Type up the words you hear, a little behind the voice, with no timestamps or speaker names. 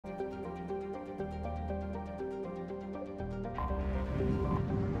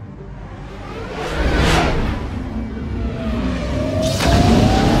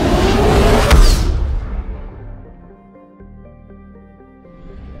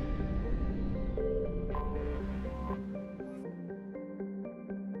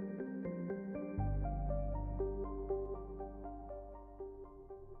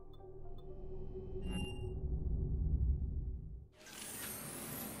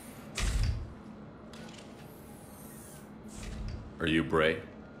Are you Bray?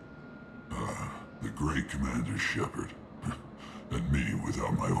 The great Commander Shepard. And me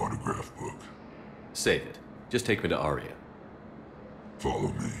without my autograph book. Save it. Just take me to Aria. Follow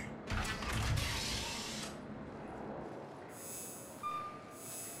me.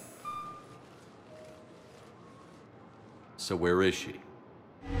 So where is she?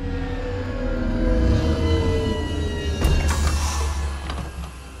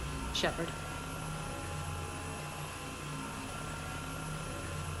 Shepard.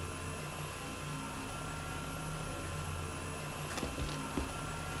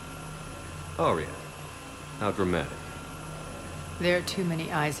 Aria. How dramatic. There are too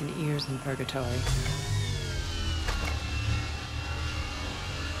many eyes and ears in Purgatory.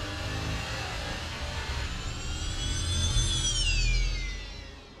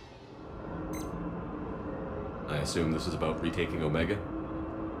 I assume this is about retaking Omega?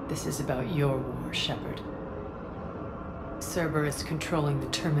 This is about your war, Shepard. Cerberus controlling the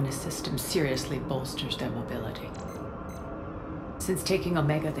Terminus system seriously bolsters their mobility. Since taking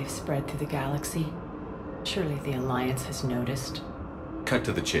Omega, they've spread through the galaxy. Surely the Alliance has noticed. Cut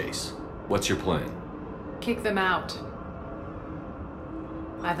to the chase. What's your plan? Kick them out.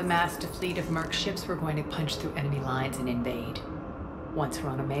 I've amassed a fleet of merc ships. We're going to punch through enemy lines and invade. Once we're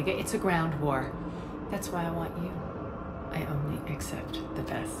on Omega, it's a ground war. That's why I want you. I only accept the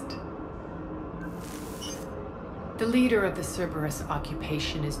best. The leader of the Cerberus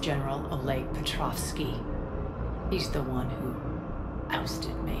occupation is General Oleg Petrovsky. He's the one who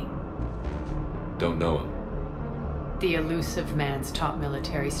ousted me. Don't know him. The elusive man's top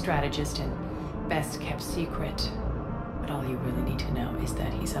military strategist and best kept secret. But all you really need to know is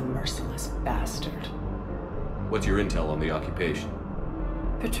that he's a merciless bastard. What's your intel on the occupation?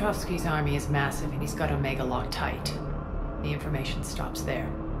 Petrovsky's army is massive and he's got Omega locked tight. The information stops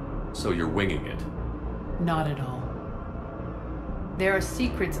there. So you're winging it? Not at all. There are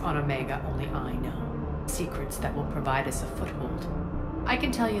secrets on Omega only I know. Secrets that will provide us a foothold. I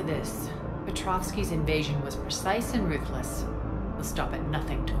can tell you this. Petrovsky's invasion was precise and ruthless. He'll stop at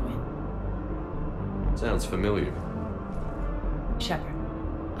nothing to win. Sounds familiar. Shepard,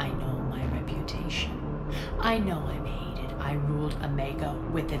 I know my reputation. I know I'm hated. I ruled Omega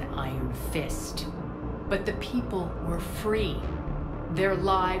with an iron fist. But the people were free. Their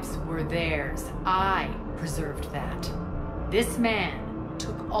lives were theirs. I preserved that. This man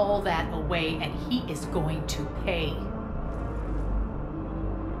took all that away, and he is going to pay.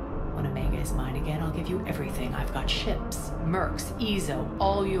 When Omega is mine again, I'll give you everything. I've got ships, mercs, Ezo,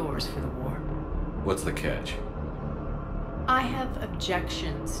 all yours for the war. What's the catch? I have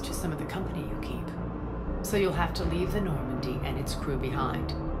objections to some of the company you keep. So you'll have to leave the Normandy and its crew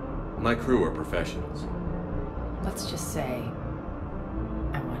behind. My crew are professionals. Let's just say,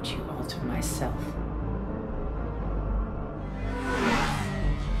 I want you all to myself.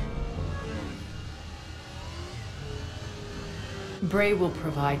 Bray will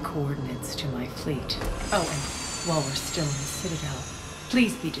provide coordinates to my fleet. Oh, and while we're still in the Citadel,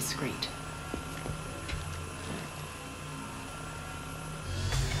 please be discreet.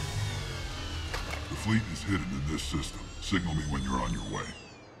 The fleet is hidden in this system. Signal me when you're on your way.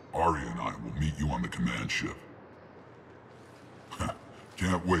 Aria and I will meet you on the command ship.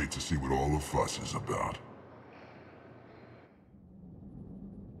 Can't wait to see what all the fuss is about.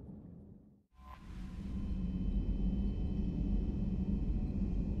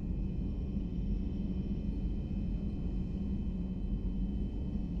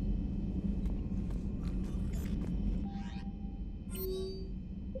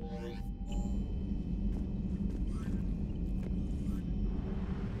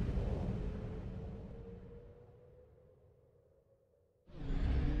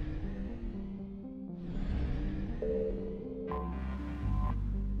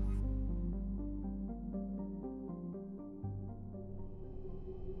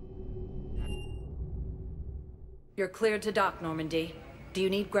 You're cleared to dock, Normandy. Do you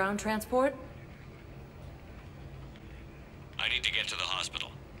need ground transport? I need to get to the hospital.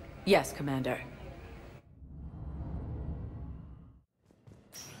 Yes, Commander.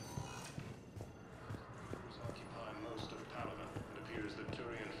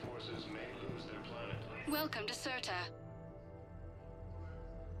 Welcome to Serta.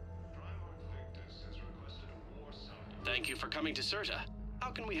 Thank you for coming to Serta. How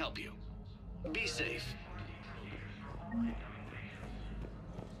can we help you? Be safe.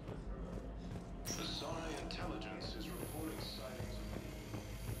 Asari intelligence is reporting sightings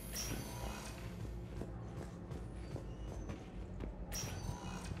of...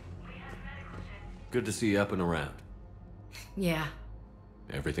 Good to see you up and around. Yeah,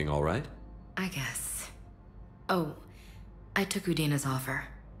 Everything all right? I guess. Oh, I took Udina's offer.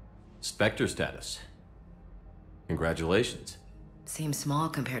 Spectre status. Congratulations. Seems small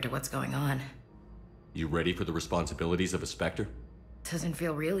compared to what's going on. You ready for the responsibilities of a Spectre? Doesn't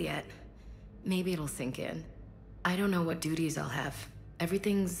feel real yet. Maybe it'll sink in. I don't know what duties I'll have.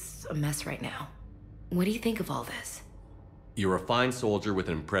 Everything's a mess right now. What do you think of all this? You're a fine soldier with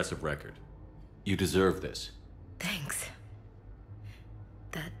an impressive record. You deserve this. Thanks.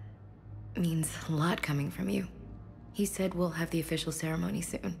 That means a lot coming from you. He said we'll have the official ceremony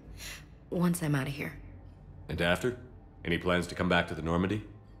soon, once I'm out of here. And after? Any plans to come back to the Normandy?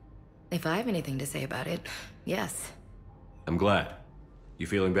 If I have anything to say about it, yes. I'm glad. You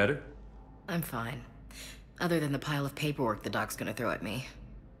feeling better? I'm fine. Other than the pile of paperwork the doc's gonna throw at me.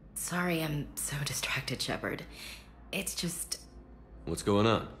 Sorry I'm so distracted, Shepard. It's just... What's going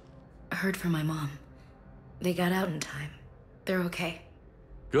on? I heard from my mom. They got out in time. They're okay.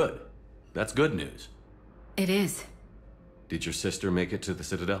 Good. That's good news. It is. Did your sister make it to the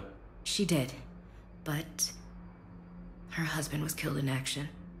Citadel? She did. But... her husband was killed in action.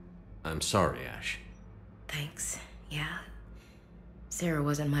 I'm sorry, Ash. Thanks. Yeah. Sarah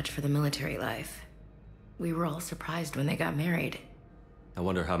wasn't much for the military life. We were all surprised when they got married. I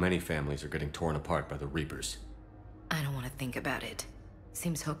wonder how many families are getting torn apart by the Reapers. I don't want to think about it.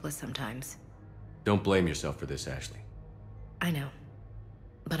 Seems hopeless sometimes. Don't blame yourself for this, Ashley. I know.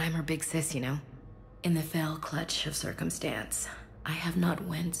 But I'm her big sis, you know? In the fell clutch of circumstance, I have not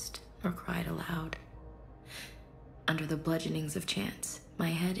winced or cried aloud. Under the bludgeonings of chance, my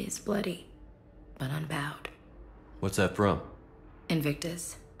head is bloody, but unbowed. What's that from?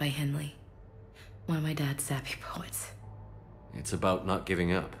 Invictus by Henley. One of my dad's sappy poets. It's about not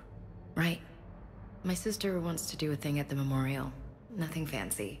giving up. Right. My sister wants to do a thing at the memorial. Nothing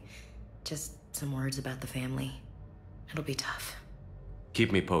fancy. Just some words about the family. It'll be tough.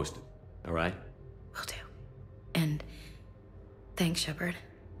 Keep me posted, all right? Will do. And thanks, Shepard.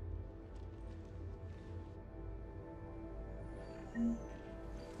 Reaper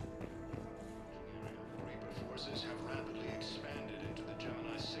forces have rapidly expanded into the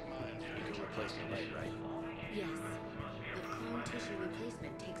Gemini Sigma and Voyager clusters. Yes. But clone tissue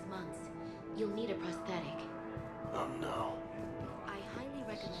replacement takes months. You'll need a prosthetic. Oh no. I highly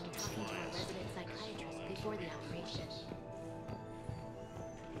recommend talking to a resident psychiatrist before the operation.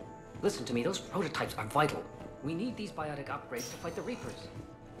 Listen to me, those prototypes are vital. We need these biotic upgrades to fight the Reapers.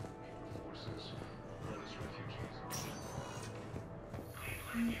 Forces, known as refugees.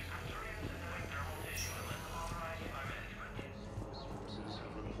 Forces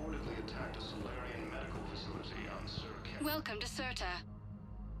have reportedly attacked a Solarian medical facility on Sur. Welcome to Serta.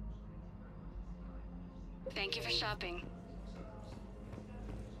 Thank you for shopping.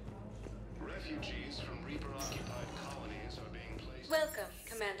 Refugees from Reaper-occupied colonies are being placed... Welcome,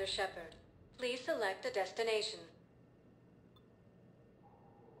 Commander Shepard. Please select a destination.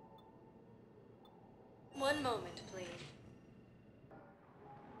 One moment, please.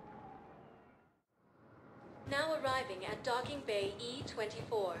 Now arriving at Docking Bay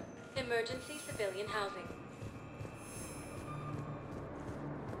E-24, emergency civilian housing.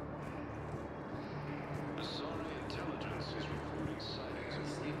 Asari intelligence is reporting sightings of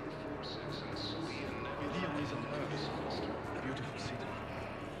Reaper forces in Salian Nebula cluster. Beautiful city.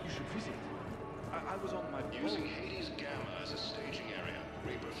 You should visit. I was on my Using Hades Gamma as a staging area,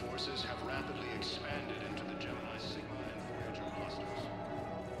 Reaper forces have rapidly expanded into the Gemini Sigma and Voyager clusters.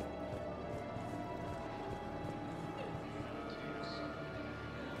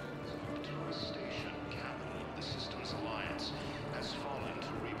 Arcturus Station, capital of the Systems Alliance, has fallen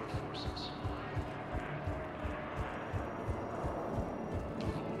to Reaper forces.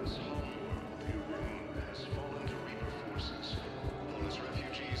 Volus homeworld, the Arun, has fallen to Reaper forces. Volus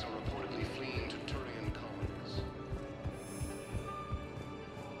refugees are reportedly fleeing to Turian colonies.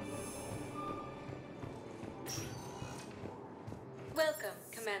 Welcome,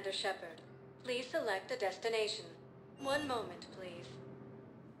 Commander Shepard. Please select a destination. One moment, please.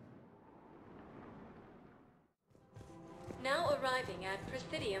 Now arriving at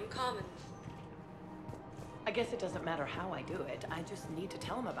Presidium Commons. I guess it doesn't matter how I do it. I just need to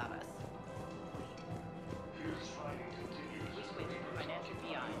tell them about us. Fierce fighting continues. We switch from financial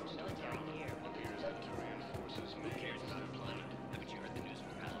PI to military gear. Appears that Turian forces may have found planet. Haven't you heard the news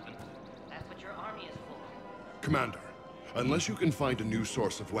from Paladin? That's what your army is for. Commander, unless you can find a new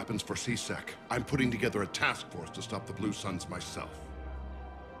source of weapons for C-Sec, I'm putting together a task force to stop the Blue Suns myself.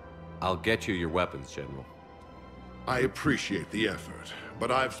 I'll get you your weapons, General. I appreciate the effort,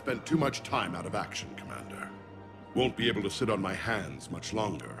 but I've spent too much time out of action, Commander. Won't be able to sit on my hands much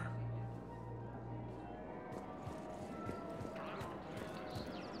longer.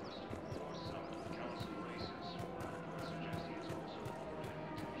 Council races. Suggest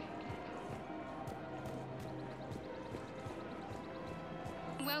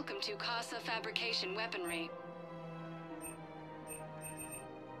Welcome to Casa Fabrication Weaponry.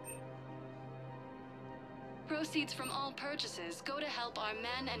 Proceeds from all purchases go to help our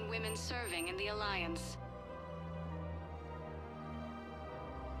men and women serving in the Alliance.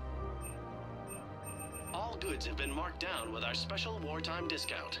 All goods have been marked down with our special wartime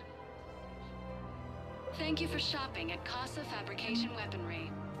discount. Thank you for shopping at Casa Fabrication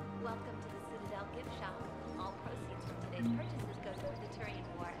Weaponry. Welcome to the Citadel gift shop. All proceeds from today's purchases go toward the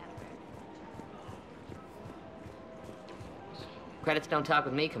Turian war effort. Credits don't talk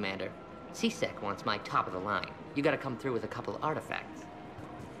with me, Commander. C-Sec wants my top of the line. You gotta come through with a couple of artifacts.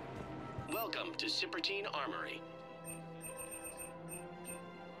 Welcome to Cipertine Armory.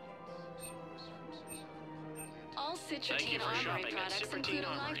 All Citrotine Armory products include a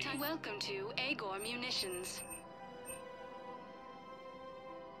lifetime welcome to Agor Munitions.